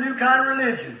some kind of new kind of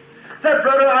religion? Said,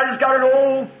 brother, I just got an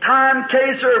old-time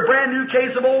case or a brand-new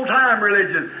case of old-time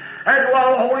religion. After a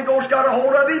while, the Holy Ghost got a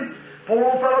hold of him. Poor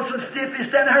old fellow so stiff, he's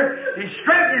standing there. He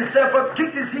straightened himself up,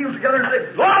 kicked his heels together, and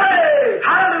said, glory!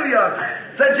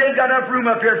 Hallelujah! Said, you ain't got enough room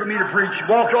up here for me to preach.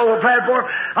 Walked all over the platform.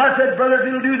 I said, brother, if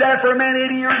you'll do that for a man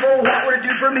 80 years old, what would it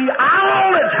do for me? I'll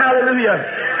own it! Hallelujah!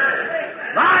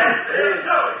 Right?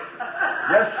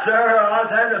 Yes, sir. I was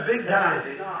having a big time.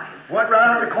 Went right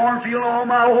out of the cornfield on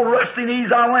my old rusty knees.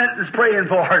 I went and was praying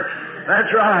for it. That's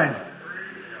right.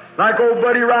 Like old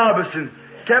Buddy Robinson.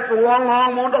 Kept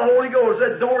along, wanted the Holy Ghost.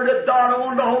 That door that Donna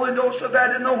wanted the Holy Ghost so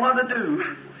bad I didn't know what to do.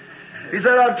 He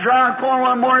said, I'd try a corn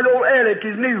one morning. Old Eric,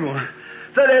 his new.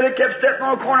 Said Eric kept stepping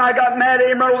on the corner. I got mad at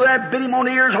him right over there, bit him on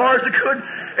the ears as hard as I could.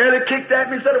 Eric kicked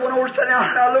at me. Said I went over, sat down,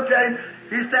 and I looked at him.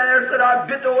 He standing there and said, I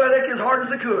bit the Eric as hard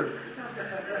as I could.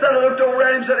 Said I looked over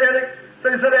at him, said Eric.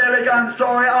 Said, Eric, I'm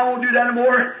sorry, I won't do that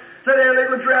anymore. Said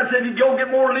Eric looked around and said, if you go get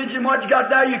more religion what you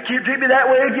got now, you can't treat me that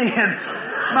way again.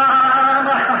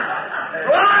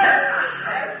 Right?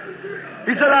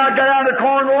 He said, I got out of the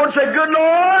corn road and said, good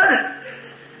Lord,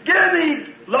 give me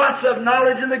lots of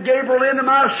knowledge in the Gabriel into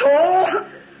my soul.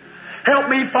 Help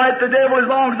me fight the devil as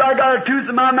long as I got a tooth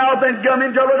in my mouth and gum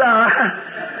him till I die.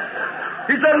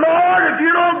 He said, Lord, if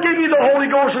you don't give me the Holy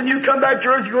Ghost when you come back to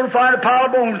earth, you're going to find a pile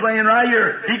of bones laying right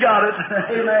here. He got it.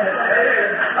 Amen.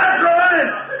 That's right.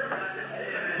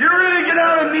 You really get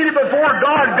out and meet it before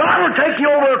God. God will take you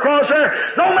over across there.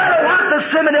 No matter what the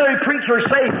seminary preachers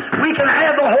say, we can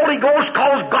have the Holy Ghost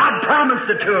because God promised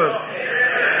it to us.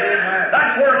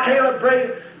 That's where Caleb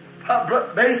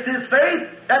based his faith.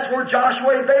 That's where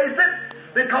Joshua based it.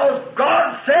 Because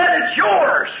God said it's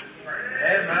yours.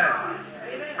 Amen.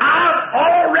 I've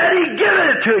already given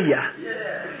it to you.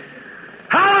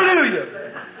 Hallelujah.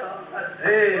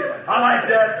 I like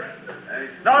that.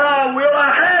 Not all will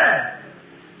I have.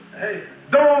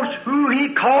 Those who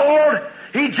He called,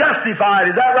 He justified.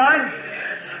 Is that right?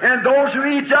 And those who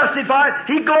He justified,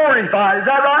 He glorified. Is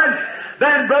that right?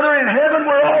 Then, brother, in heaven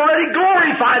we're already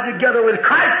glorified together with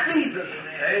Christ Jesus.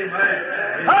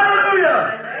 Amen.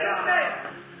 Hallelujah.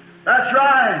 That's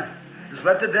right. Just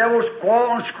let the devil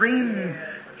squall and scream and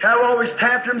have all his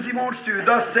tantrums he wants to.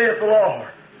 Thus saith the Lord.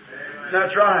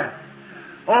 That's right.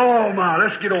 Oh, my,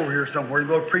 let's get over here somewhere.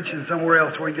 We'll go preaching somewhere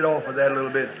else where we get off of that a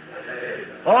little bit.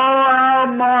 Oh, how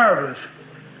marvelous.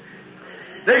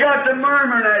 They got to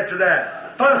murmuring after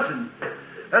that, fussing.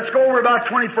 Let's go over about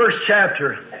 21st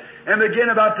chapter and begin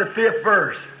about the 5th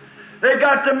verse. They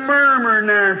got to murmuring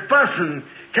there and fussing,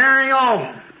 carrying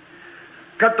on.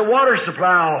 Cut the water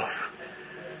supply off.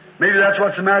 Maybe that's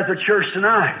what's the matter with the church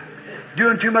tonight.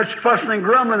 Doing too much fussing and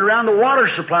grumbling around, the water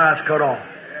supply is cut off.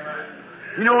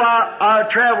 You know, I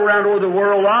travel around over the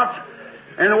world lots,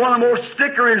 and one of the most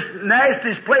stickerest,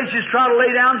 nastiest places to try to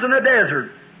lay down is in the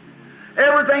desert.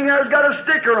 Everything there's got a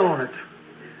sticker on it.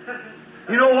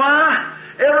 You know why?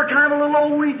 Every kind of little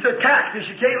old weed's a cactus.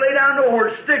 You can't lay down nowhere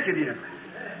to stick it in.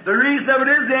 The reason of it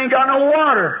is they ain't got no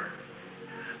water.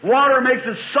 Water makes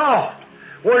it soft.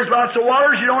 Where there's lots of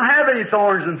waters, you don't have any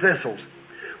thorns and thistles.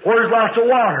 Where there's lots of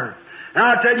water. And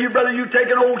I tell you, brother, you take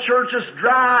an old church that's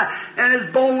dry and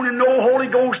it's bone and no Holy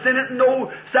Ghost in it, and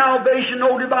no salvation,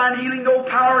 no divine healing, no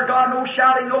power of God, no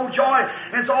shouting, no joy.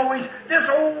 And it's always this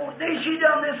old, she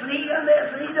done this and he done this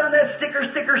and he done that, sticker,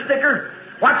 sticker, sticker.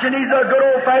 What you need is a good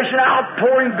old-fashioned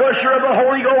outpouring gusher of the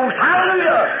Holy Ghost.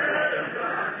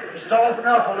 Hallelujah! Soften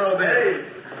up a little bit.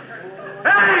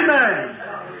 Amen!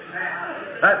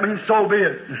 That means so be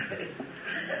it.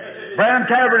 Branham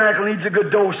Tabernacle needs a good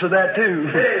dose of that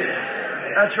too.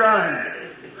 That's right.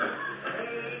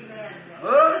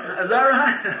 Oh, is that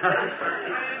right?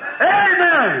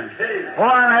 Amen. Well,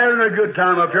 I'm having a good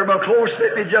time up here. My clothes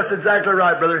fit me just exactly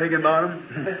right, Brother Higginbottom.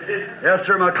 Yes,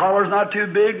 sir, my collar's not too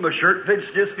big. My shirt fits,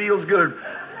 just feels good.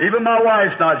 Even my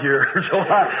wife's not here, so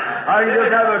I can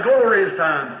just have a glorious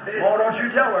time. Oh, don't you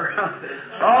tell her.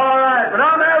 All right, but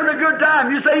I'm having a good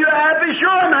time. You say you're happy? Sure,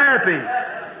 I'm happy.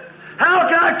 How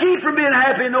can I keep from being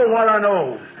happy and know what I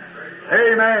know?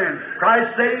 Amen.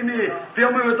 Christ save me.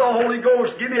 Fill me with the Holy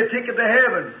Ghost. Give me a ticket to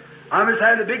heaven. I'm just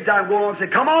having a big time go on and say,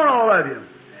 come on, all of you.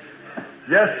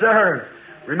 Yes, sir.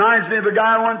 Reminds me of a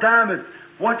guy one time that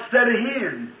once set a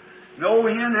hen. The old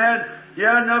hen had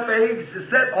enough eggs to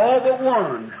set all but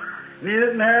one. And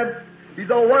he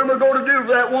thought, what am I going to do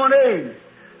for that one egg?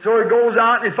 So he goes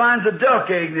out and he finds a duck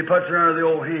egg and he puts it under the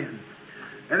old hen.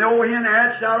 And the old hen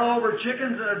hatched out all of her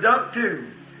chickens and a duck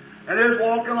too. And they was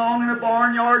walking along in the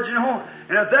barnyards, you know.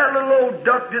 And if that little old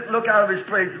duck didn't look out of his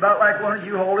place, about like one of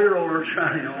you holy rollers,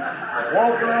 you know,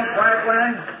 walking along, quack,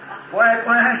 quack,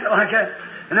 like that.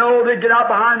 And they'd get out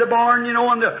behind the barn, you know,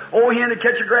 and the old hen would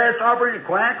catch a grasshopper and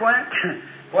quack, quack,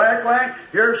 quack, quack.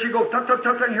 Here she goes, tuck, tuck,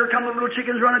 tuck, tuck, and here come the little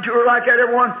chickens running to her like that,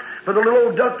 everyone. But the little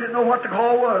old duck didn't know what the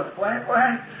call was. Quack,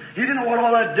 quack. He didn't know what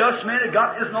all that dust meant. It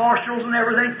got his nostrils and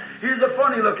everything. He was a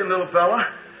funny-looking little fella.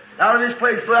 Out of his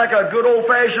place, like a good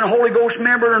old-fashioned Holy Ghost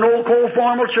member in an old cold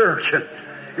formal church.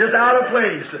 Just out of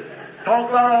place. Talk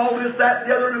about all this, that,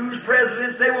 the other, who's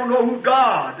presidents. They won't know who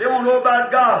God. They won't know about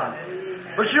God.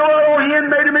 But you know, the old hen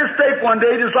made a mistake one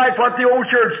day, just like what the old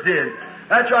church did.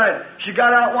 That's right. She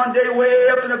got out one day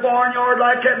way up in the barnyard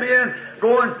like that man,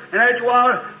 going, and after a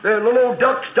while, the little old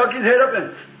duck stuck his head up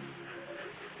and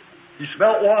he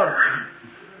smelt water.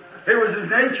 It was his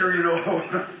nature, you know.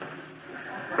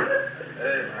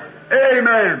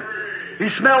 Amen. He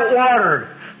smelt water.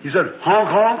 He said, honk,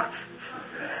 honk.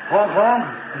 Honk, honk.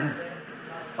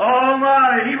 Oh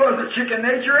my, he wasn't chicken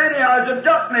nature anyhow, it was a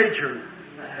duck nature.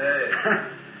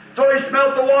 So he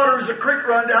smelt the water as a creek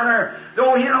run down there. The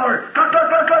old hen hollered, cluck,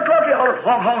 cluck, cluck, cluck, cluck. He hollered,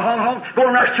 honk, honk, honk, honk.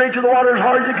 Going right straight to the water as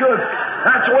hard as he could.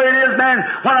 That's the way it is, man.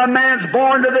 When a man's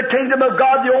born to the kingdom of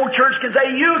God, the old church can say,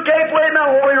 you can't play my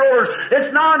holy rollers.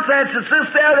 It's nonsense. It's this,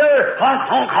 that, there. Honk,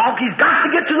 honk, honk. He's got to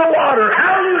get to the water.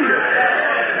 Hallelujah.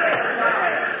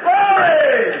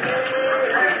 Glory.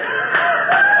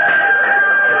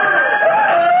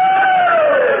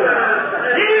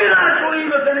 He that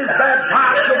believeth and is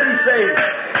baptized shall be saved.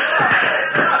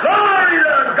 Glory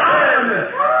to God.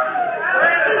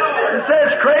 It says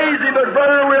crazy, but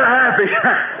brother, we're happy.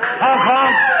 Honk,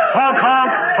 honk, honk,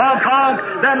 honk, honk, honk.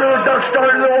 That little duck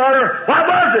started in the water. What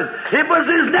was it? It was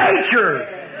his nature.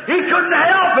 He couldn't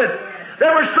help it.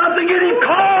 There was something in him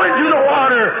calling to the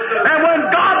water. And when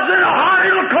God's in the heart,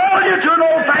 He'll call you to an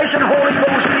old-fashioned Holy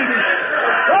Ghost meeting.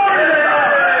 Glory to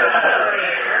God.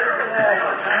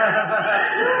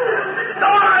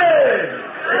 Glory.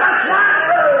 That's right.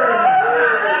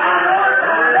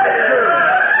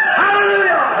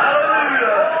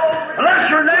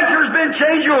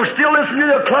 Change, you'll still listen to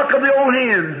the cluck of the old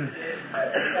hen.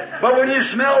 But when you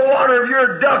smell water of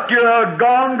your duck, you're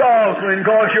gone golfing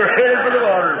because you're headed for the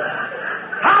water.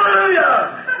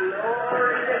 Hallelujah!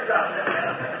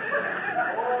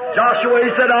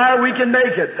 Joshua said, we can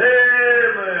make it.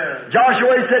 Amen.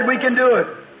 Joshua said, we can do it.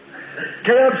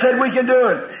 Caleb said, we can do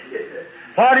it.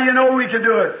 How do you know we can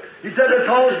do it? He said,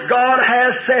 because God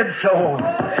has said so.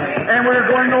 And we're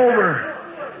going over.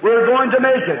 We're going to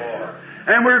make it.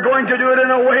 And we're going to do it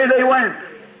in a way they went.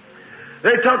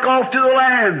 They took off to the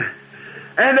land.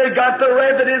 And they got the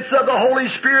evidence of the Holy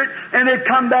Spirit, and they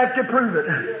come back to prove it.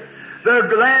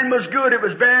 The land was good. It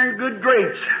was bearing good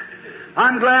grapes.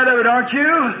 I'm glad of it, aren't you?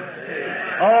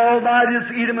 Oh, I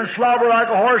just eat them and slobber like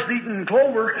a horse eating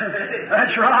clover.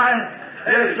 That's right.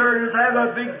 Yes, sir. Just have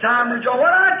a big time rejoice. Well,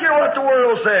 I don't care what the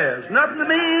world says. Nothing to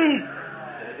me.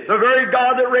 The very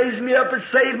God that raised me up and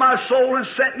saved my soul and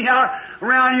sent me out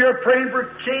around here praying for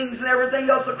kings and everything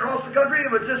else across the country,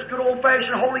 it was this good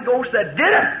old-fashioned Holy Ghost that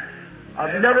did it.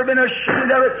 I've never been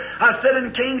ashamed of it. I said in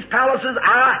kings' palaces,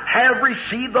 I have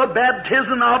received the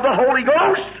baptism of the Holy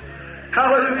Ghost.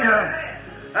 Hallelujah.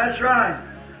 That's right.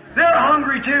 They're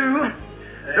hungry too.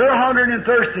 They're hungry and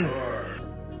thirsty.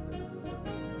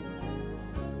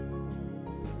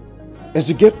 As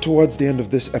we get towards the end of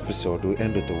this episode, we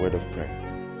end with a word of prayer.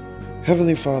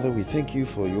 Heavenly Father, we thank you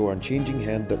for your unchanging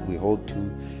hand that we hold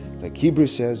to. Like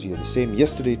Hebrews says, you're the same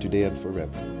yesterday, today, and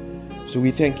forever. So we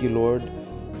thank you, Lord,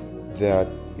 that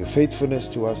your faithfulness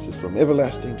to us is from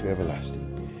everlasting to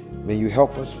everlasting. May you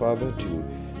help us, Father, to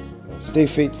stay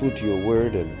faithful to your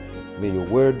word, and may your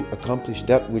word accomplish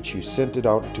that which you sent it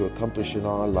out to accomplish in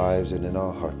our lives and in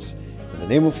our hearts. In the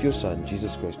name of your Son,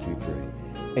 Jesus Christ, we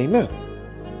pray. Amen.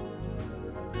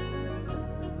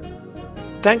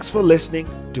 Thanks for listening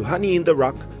to Honey in the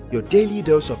Rock, your daily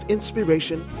dose of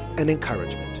inspiration and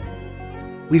encouragement.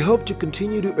 We hope to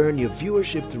continue to earn your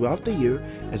viewership throughout the year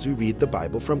as we read the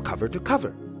Bible from cover to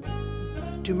cover.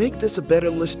 To make this a better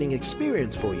listening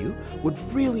experience for you, would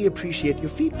really appreciate your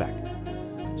feedback.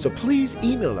 So please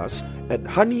email us at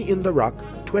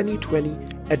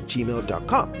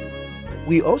honeyintherock2020@gmail.com.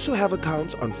 We also have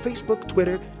accounts on Facebook,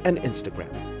 Twitter, and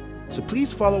Instagram. So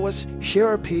please follow us, share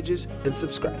our pages, and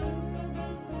subscribe.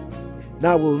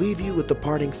 Now we'll leave you with the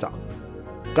parting song.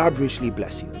 God richly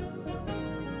bless you.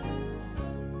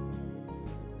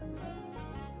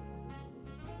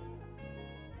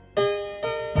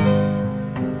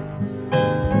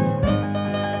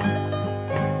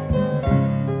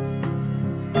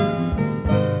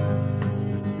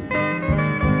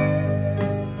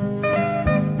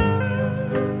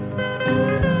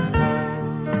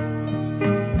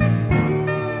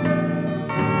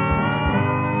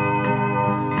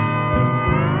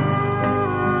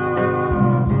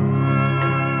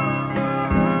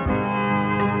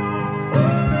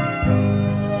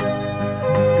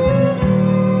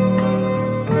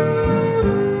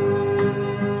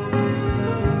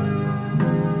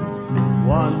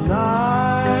 One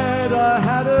night I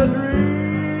had a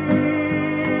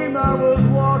dream. I was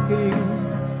walking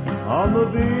on the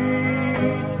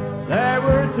beach. There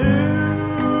were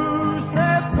two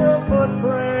sets of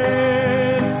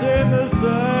footprints in the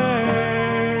sand.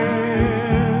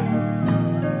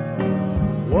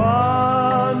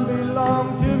 One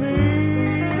belonged to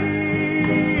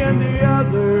me and the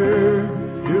other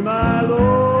to my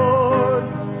Lord.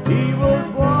 He was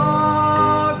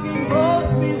walking close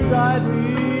beside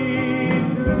me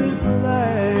through this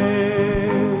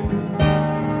land.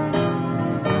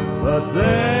 But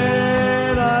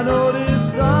then I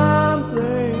noticed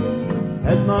something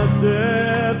as my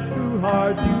steps grew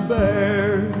hard to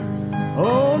bear.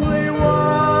 Only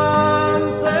one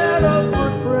set of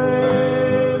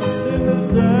footprints in the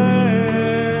sand.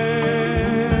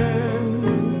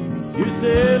 You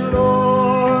said,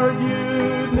 Lord,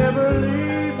 you'd never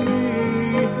leave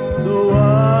me, so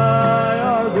why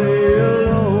are they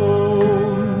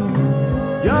alone?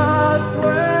 Just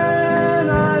when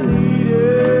I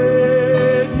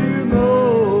needed you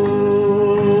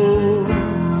most.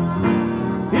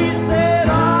 He said,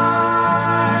 I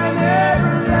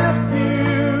never left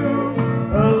you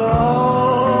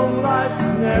along life's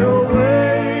narrow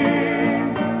way.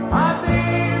 I've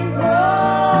been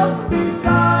close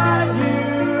beside you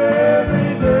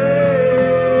every day.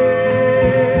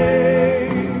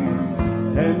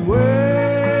 And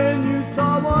when you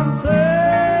saw one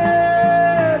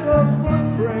set of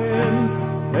footprints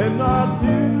and not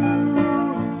two,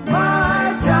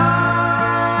 my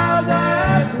child,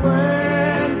 that's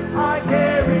when I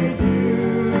carried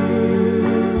you.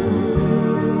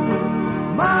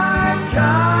 My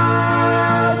child.